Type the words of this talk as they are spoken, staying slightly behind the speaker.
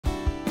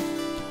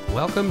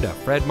Welcome to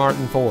Fred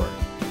Martin Ford,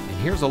 and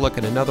here's a look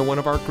at another one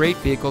of our great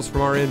vehicles from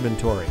our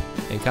inventory,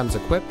 and comes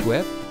equipped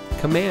with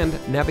command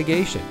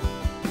navigation,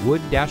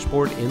 wood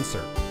dashboard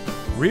insert,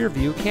 rear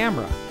view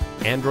camera,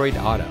 Android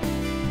Auto,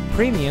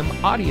 premium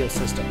audio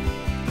system,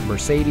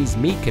 Mercedes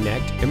Meet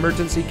Connect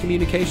emergency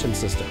communication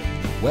system,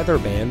 weather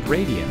band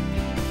radio,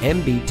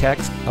 MB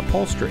text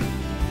upholstery,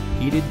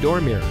 heated door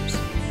mirrors,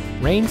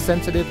 rain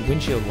sensitive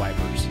windshield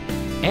wipers,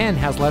 and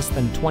has less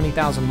than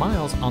 20,000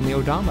 miles on the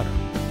odometer.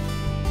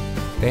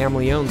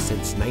 Family owned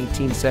since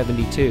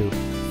 1972,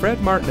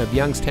 Fred Martin of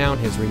Youngstown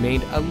has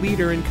remained a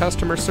leader in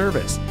customer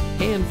service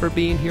and for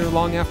being here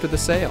long after the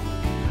sale.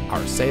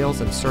 Our sales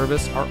and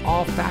service are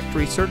all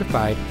factory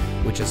certified,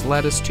 which has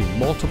led us to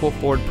multiple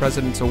Ford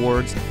President's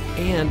Awards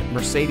and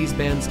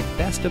Mercedes-Benz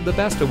Best of the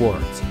Best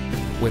Awards.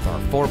 With our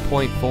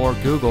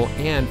 4.4 Google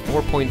and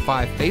 4.5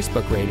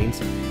 Facebook ratings,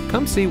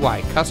 come see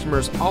why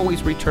customers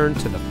always return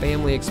to the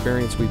family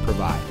experience we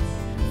provide.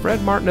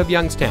 Fred Martin of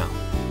Youngstown.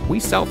 We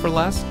sell for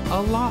less,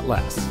 a lot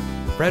less.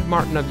 Fred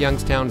Martin of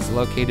Youngstown is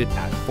located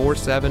at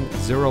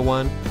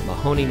 4701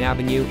 Mahoning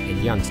Avenue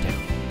in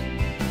Youngstown.